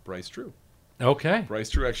 Bryce Drew. Okay. Bryce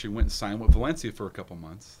Drew actually went and signed with Valencia for a couple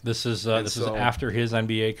months. This is so- after his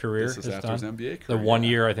NBA career. This is after his done? NBA The career. 1 yeah.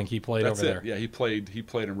 year I think he played That's over it. there. Yeah, he played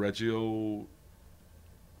in Reggio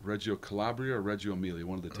Calabria or Reggio Emilia,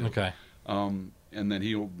 one of the two. Okay. And then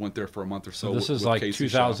he went there for a month or so. So this is with like Casey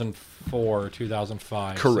Shaw. 2004,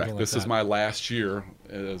 2005. Correct. something like This is that. my last year,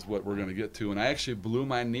 is what we're going to get to. And I actually blew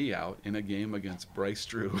my knee out in a game against Bryce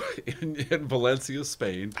Drew in Valencia,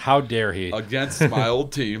 Spain, How dare he? against my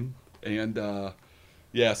old team. And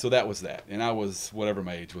so that was that. And I was, whatever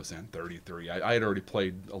my age was then, 33. I had already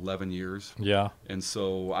played 11 years. Yeah. And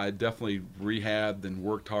so I definitely rehabbed and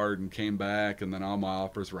worked hard and came back. And then all my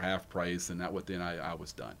offers were half price. And then I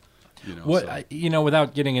was done.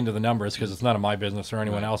 Without getting into the numbers, because it's none of my business or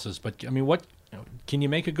anyone Right. else's, but I mean, can you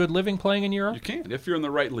make a good living playing in Europe? You can if you're in the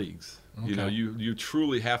right leagues. Okay. You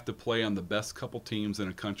truly have to play on the best couple teams in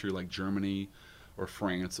a country like Germany or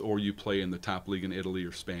France, or you play in the top league in Italy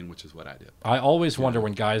or Spain, which is what I did. I always wonder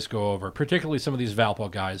when guys go over, particularly some of these Valpo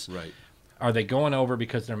guys, Right. are they going over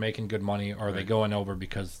because they're making good money, or are they Right. going over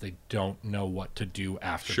because they don't know what to do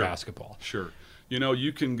after Sure. basketball? Sure.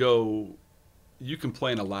 You can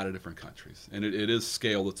play in a lot of different countries, and it is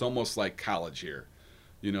scaled. It's almost like college here.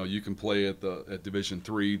 You can play at Division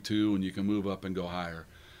 3, 2, and you can move up and go higher.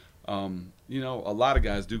 A lot of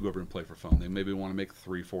guys do go over and play for fun. They maybe want to make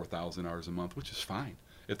 $3,000-4,000 a month, which is fine.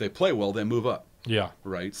 If they play well, they move up, Yeah.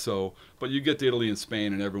 right? So, but you get to Italy and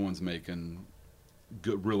Spain, and everyone's making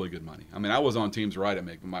really good money. I mean, I was on teams where I didn't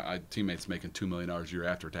make my teammates making $2 million a year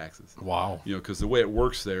after taxes. Wow. Because the way it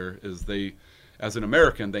works there is as an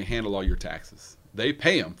American, they handle all your taxes. They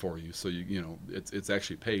pay them for you, so it's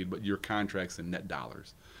actually paid, but your contract's in net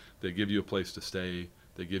dollars. They give you a place to stay.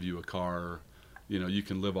 They give you a car. You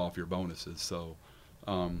can live off your bonuses. So,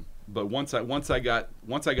 but once I got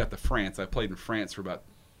to France, I played in France for about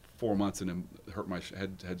 4 months and then hurt my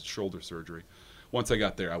had shoulder surgery. Once I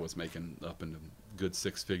got there, I was making up into good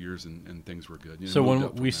six figures and things were good. So moved when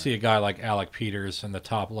up from we there. see a guy like Alec Peters in the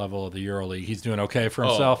top level of the EuroLeague, he's doing okay for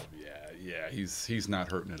himself. Oh, yeah, he's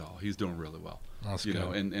not hurting at all. He's doing really well. That's you good.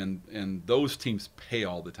 know, and those teams pay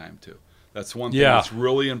all the time too. That's one thing Yeah. that's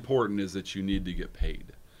really important is that you need to get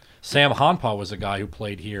paid. Sam Hanpa was a guy who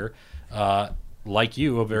played here, like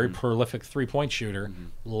you, a very prolific three-point shooter.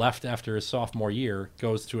 Left after his sophomore year,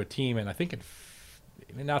 goes to a team, and I think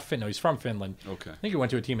not Finland. No, he's from Finland. Okay. I think he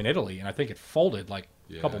went to a team in Italy, and I think it folded like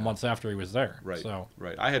a couple Yeah. months after he was there. Right. So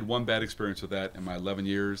Right. I had one bad experience with that in my 11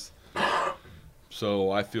 years.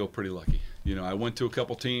 So I feel pretty lucky. You know, I went to a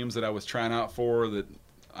couple teams that I was trying out for that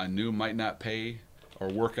I knew might not pay or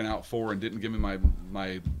working out for and didn't give me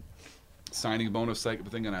signing bonus type of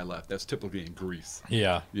thing, and I left. That's typically in Greece.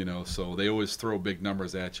 Yeah. So they always throw big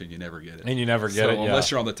numbers at you, and you never get it. And you never get it, yeah.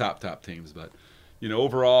 Unless you're on the top teams. But,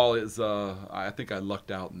 overall, I think I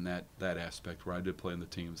lucked out in that aspect where I did play in the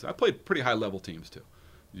teams. I played pretty high-level teams, too.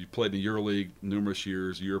 You played in the EuroLeague numerous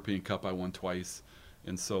years. European Cup I won twice.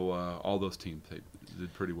 And so all those teams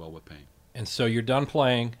did pretty well with Payne. And so you're done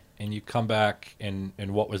playing, and you come back, and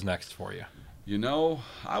what was next for you?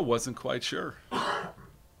 I wasn't quite sure.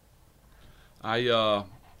 I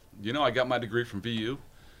got my degree from VU.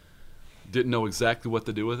 Didn't know exactly what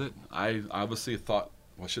to do with it. I obviously thought,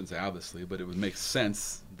 well, I shouldn't say obviously, but it would make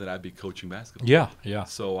sense that I'd be coaching basketball. Yeah.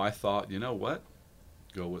 So I thought, you know what?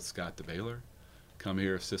 Go with Scott DeBaylor. Come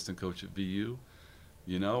here, assistant coach at VU.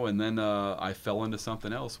 And then I fell into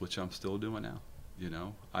something else, which I'm still doing now.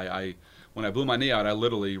 When I blew my knee out, I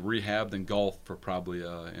literally rehabbed and golfed for probably,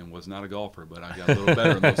 and was not a golfer, but I got a little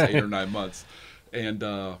better in those 8 or 9 months. And,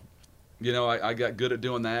 I got good at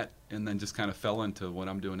doing that and then just kind of fell into what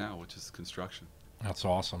I'm doing now, which is construction. That's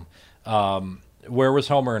awesome. Where was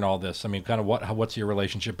Homer in all this? I mean, kind of what's your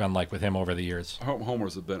relationship been like with him over the years?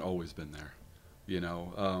 Homer's always been there.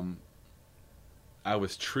 I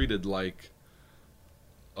was treated like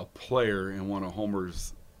a player in one of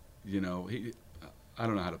Homer's, I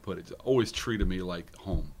don't know how to put it, always treated me like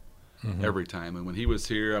home every time. And when he was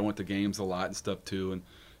here, I went to games a lot and stuff too. And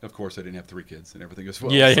of course I didn't have 3 kids and everything as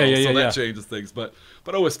well. So that changes things. But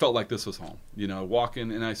I always felt like this was home, walk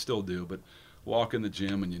in, and I still do, but walk in the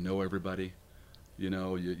gym and everybody,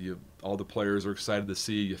 you all the players are excited to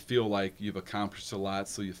see you. You feel like you've accomplished a lot.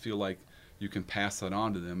 So you feel like you can pass that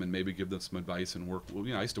on to them and maybe give them some advice and work. Well,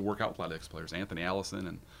 I used to work out with a lot of ex-players, Anthony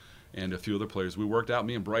Allison and a few other players. We worked out.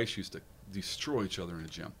 Me and Bryce used to destroy each other in the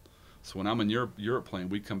gym. So when I'm in Europe playing,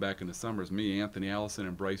 we'd come back in the summers, me, Anthony Allison,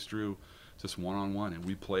 and Bryce Drew, just one-on-one, and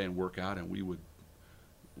we'd play and work out, and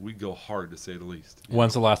we'd go hard, to say the least.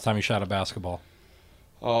 When's the last time you shot a basketball?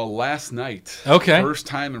 Last night. Okay. First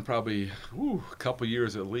time in probably a couple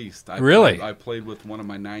years at least. I played with one of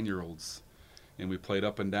my 9-year-olds. And we played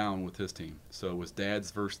up and down with his team. So it was dads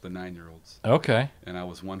versus the 9-year-olds. Okay. And I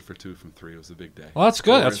was 1 for 2 from 3. It was a big day. Well, that's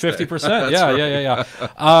good. That's 50%.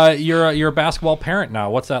 Yeah. You're a basketball parent now.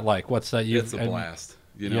 What's that like? What's that? It's a blast.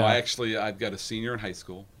 I've got a senior in high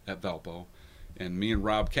school at Valpo, and me and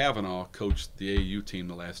Rob Kavanaugh coached the AAU team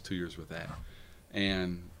the last 2 years with that,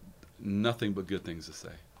 and nothing but good things to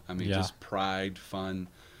say. I mean, just pride, fun.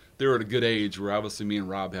 They're at a good age where obviously me and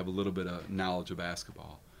Rob have a little bit of knowledge of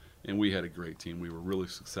basketball. And we had a great team. We were really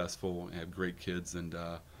successful and had great kids. And,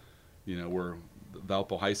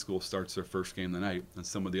 Valpo High School starts their first game tonight, and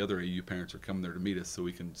some of the other AU parents are coming there to meet us so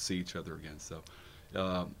we can see each other again. So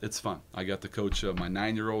it's fun. I got to coach my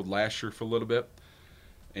 9-year-old last year for a little bit,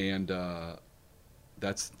 and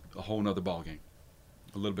that's a whole nother ball game.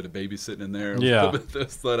 A little bit of babysitting in there. A little bit of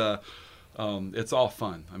this, but it's all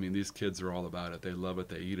fun. I mean, these kids are all about it. They love it.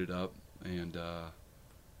 They eat it up, and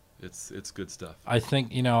it's good stuff. I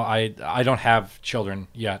think I don't have children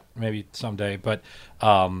yet, maybe someday, but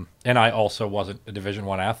and I also wasn't a Division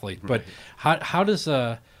I athlete. But how does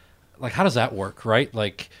that work, right?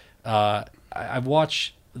 Like I've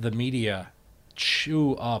watched the media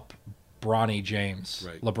chew up Bronny James,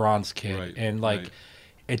 LeBron's kid, and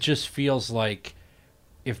it just feels like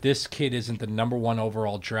if this kid isn't the number 1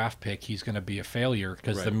 overall draft pick, he's going to be a failure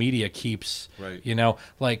because the media keeps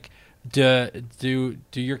Do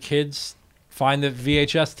your kids find the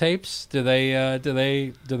VHS tapes? Do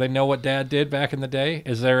they know what Dad did back in the day?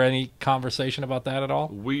 Is there any conversation about that at all?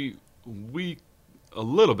 We a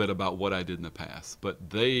little bit about what I did in the past,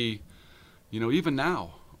 but they, even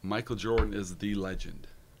now, Michael Jordan is the legend.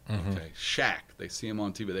 Okay, Shaq, they see him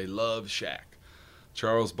on TV, they love Shaq.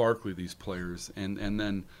 Charles Barkley, these players, and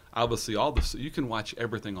then obviously all this. You can watch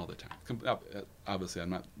everything all the time. Obviously, I'm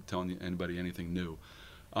not telling anybody anything new.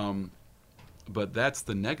 But that's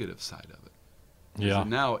the negative side of it. Yeah.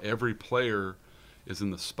 Now every player is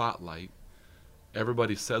in the spotlight.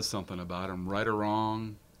 Everybody says something about them, right or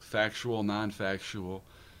wrong, factual, non-factual.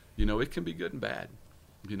 It can be good and bad.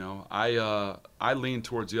 I lean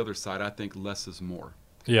towards the other side. I think less is more.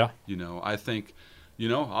 Yeah. I think,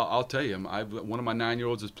 I'll tell you, one of my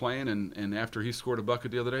 9-year-olds is playing, and after he scored a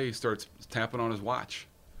bucket the other day, he starts tapping on his watch,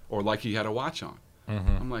 or like he had a watch on.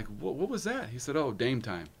 I'm like, what was that? He said, oh, Dame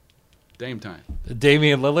time.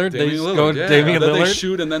 Damian Lillard? Damian Lillard? They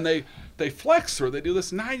shoot, and then they flex, or they do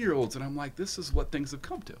this 9-year-olds, and I'm like, this is what things have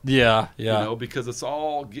come to. Yeah. Because it's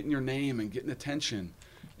all getting your name and getting attention,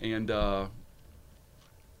 and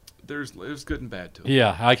there's good and bad to it.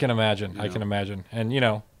 Yeah, I can imagine. And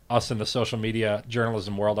us in the social media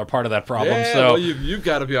journalism world are part of that problem. Yeah, So well, you've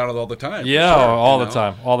got to be on it all the time. for yeah, sure, all you the know?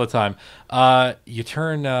 time, all the time. You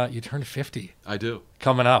turn 50 I do.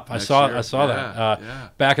 coming up. I Next saw year. that. Yeah.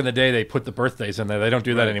 Back in the day, they put the birthdays in there. They don't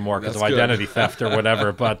do that Right. anymore because of That's good. identity theft or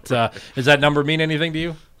whatever. But does that number mean anything to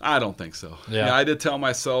you? I don't think so. Yeah. I did tell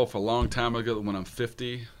myself a long time ago that when I'm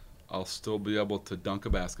 50, I'll still be able to dunk a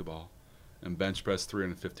basketball and bench press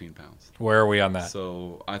 315 pounds. Where are we on that?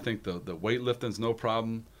 So I think the weightlifting's no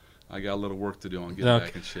problem. I got a little work to do on getting Look,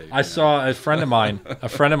 back in shape. I saw a friend of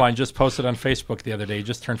mine just posted on Facebook the other day. He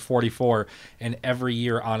just turned 44, and every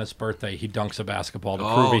year on his birthday, he dunks a basketball to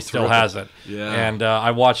prove he still terrific. has it. Yeah. And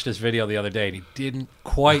I watched his video the other day, and he didn't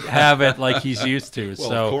quite have it like he's used to. Well,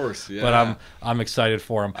 so, of course, yeah. But I'm excited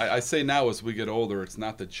for him. I say now as we get older, it's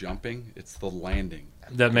not the jumping, it's the landing.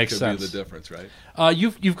 That makes could sense. be the difference, right?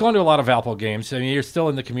 You've gone to a lot of Valpo games. I mean, you're still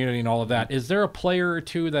in the community and all of that. Is there a player or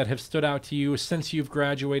two that have stood out to you since you've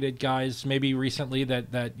graduated, guys? Maybe recently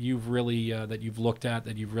that you've really that you've looked at,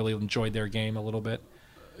 that you've really enjoyed their game a little bit.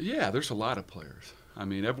 Yeah, there's a lot of players. I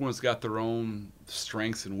mean, everyone's got their own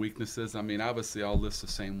strengths and weaknesses. I mean, obviously, I'll list the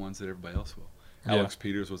same ones that everybody else will. Yeah. Alex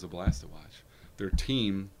Peters was a blast to watch. Their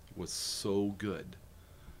team was so good,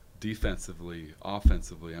 defensively,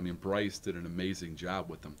 offensively. I mean, Bryce did an amazing job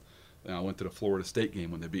with them. And I went to the Florida State game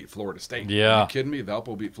when they beat Florida State. Yeah. Are you kidding me?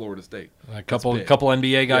 Valpo beat Florida State. A couple big.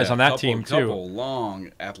 NBA guys Yeah, on that couple, team too. couple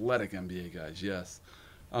long, athletic NBA guys, yes.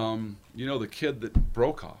 You know, the kid that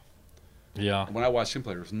Brokaw, Yeah. when I watched him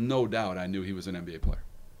play, there was no doubt I knew he was an NBA player.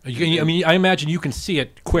 I mean, I imagine you can see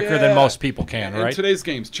it quicker than Yeah. most people can, And right? today's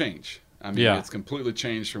games change. I mean, Yeah. it's completely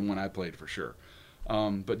changed from when I played for sure.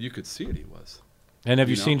 But you could see it, he was. And have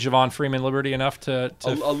you you know? seen Javon Freeman Liberty enough to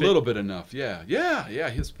A fit- little bit enough, yeah.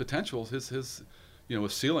 His potential, his his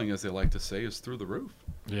ceiling, as they like to say, is through the roof.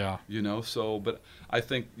 Yeah. So, but I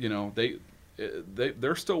think,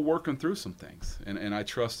 they're still working through some things, and I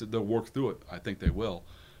trust that they'll work through it. I think they will.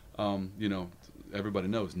 Everybody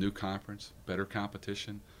knows new conference, better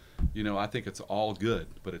competition. I think it's all good,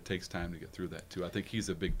 but it takes time to get through that too. I think he's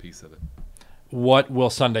a big piece of it. What will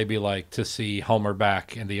Sunday be like to see Homer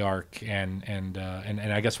back in the Arc? And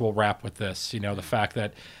I guess we'll wrap with this. The fact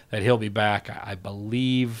that he'll be back. I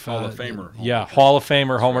believe Hall of Famer. Yeah, Hall of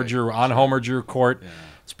Famer Homer right. Drew on Homer Drew Court. Yeah.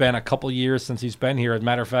 It's been a couple years since he's been here. As a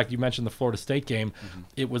matter of fact, you mentioned the Florida State game. Mm-hmm.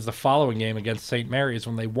 It was the following game against St. Mary's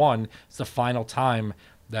when they won. It's the final time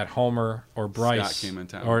that Homer or Bryce Scott came in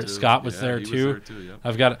town or too. Scott was Yeah, there he was too. there too, yep.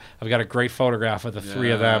 I've got a great photograph of the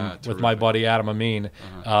three of them with my terrific. buddy Adam Amin.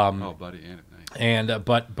 Oh, buddy, ain't it nice? And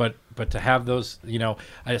but to have those,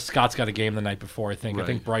 Scott's got a game the night before. I think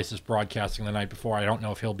Right. Bryce is broadcasting the night before. I don't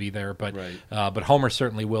know if he'll be there, but Right. but Homer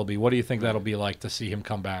certainly will be. What do you think that'll be like to see him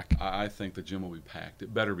come back? I think the gym will be packed.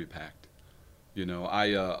 It better be packed.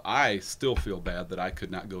 I still feel bad that I could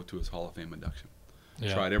not go to his Hall of Fame induction.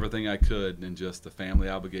 Yeah. Tried everything I could, and just the family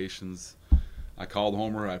obligations. I called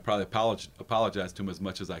Homer. I probably apologized to him as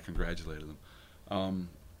much as I congratulated him.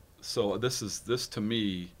 So this to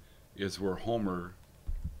me is where Homer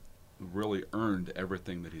really earned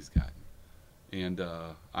everything that he's gotten, and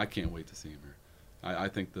I can't wait to see him here. I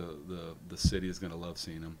think the city is going to love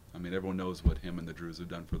seeing him. I mean, everyone knows what him and the Drews have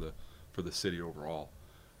done for the city overall,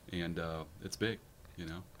 and it's big,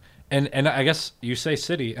 And I guess you say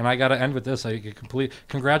city, and I got to end with this.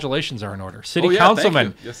 Congratulations are in order. City Oh, yeah,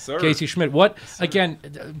 Councilman thank you. Yes, sir. Casey Schmidt. What again?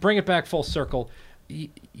 Bring it back full circle.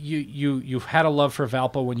 You've had a love for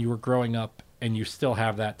Valpo when you were growing up, and you still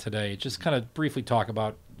have that today. Just kind of briefly talk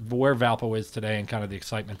about where Valpo is today and kind of the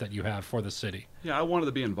excitement that you have for the city. Yeah, I wanted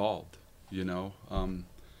to be involved.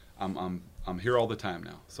 I'm here all the time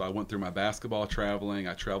now. So I went through my basketball traveling.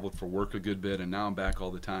 I traveled for work a good bit, and now I'm back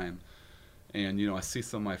all the time. And I see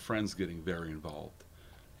some of my friends getting very involved.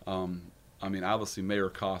 Obviously Mayor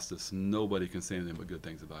Costas, nobody can say anything but good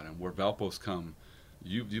things about him. Where Valpo's come,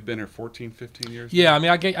 you've been here 14, 15 years? Yeah,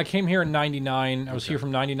 I came here in '99. I was Okay. here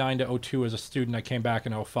from '99 to '02 as a student. I came back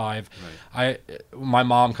in '05. Right. My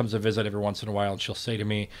mom comes to visit every once in a while, and she'll say to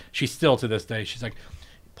me, she's still to this day, she's like,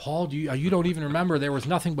 Paul, you don't even remember there was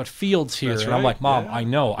nothing but fields here. That's and I'm right, like, Mom, yeah. I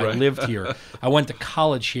know. I Right. lived here. I went to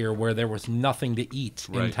college here where there was nothing to eat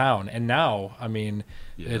in Right. town. And now, Yeah,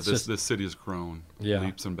 it's just this city has grown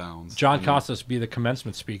leaps and bounds. John Costas be the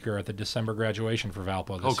commencement speaker at the December graduation for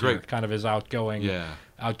Valpo this great. year. Kind of his outgoing Yeah.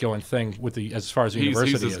 thing with as far as the He's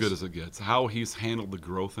university as is. good as it gets. How he's handled the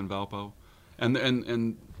growth in Valpo,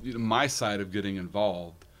 and my side of getting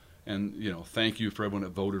involved, and thank you for everyone that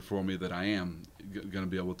voted for me that I am going to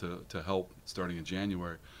be able to help starting in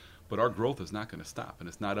January. But our growth is not going to stop, and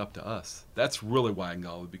it's not up to us. That's really why I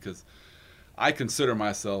go, because I consider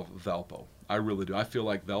myself Valpo. I really do. I feel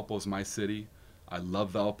like Valpo's my city. I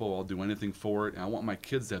love Valpo. I'll do anything for it. And I want my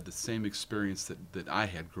kids to have the same experience that I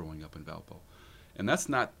had growing up in Valpo. And that's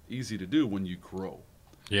not easy to do when you grow.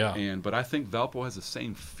 Yeah. But I think Valpo has the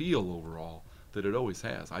same feel overall that it always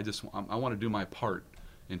has. I want to do my part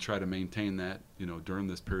and try to maintain that, during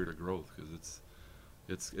this period of growth, because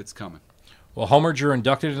it's coming. Well, Homer Drew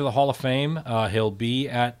inducted into the Hall of Fame. He'll be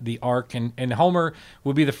at the Arc, and Homer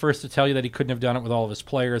would be the first to tell you that he couldn't have done it with all of his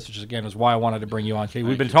players, which again is why I wanted to bring you on.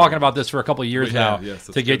 We've been talking about this for a couple of years now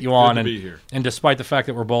to get you on, and despite the fact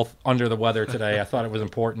that we're both under the weather today, I thought it was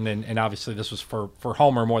important, and obviously this was for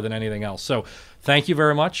Homer more than anything else. So thank you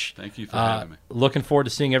very much. Thank you for having me. Looking forward to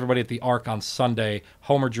seeing everybody at the Arc on Sunday.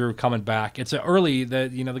 Homer Drew coming back. It's early. The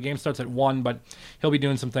game starts at 1, but he'll be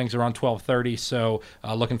doing some things around 12:30. So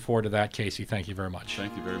looking forward to that, Casey. Thank you very much.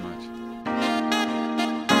 Thank you very much.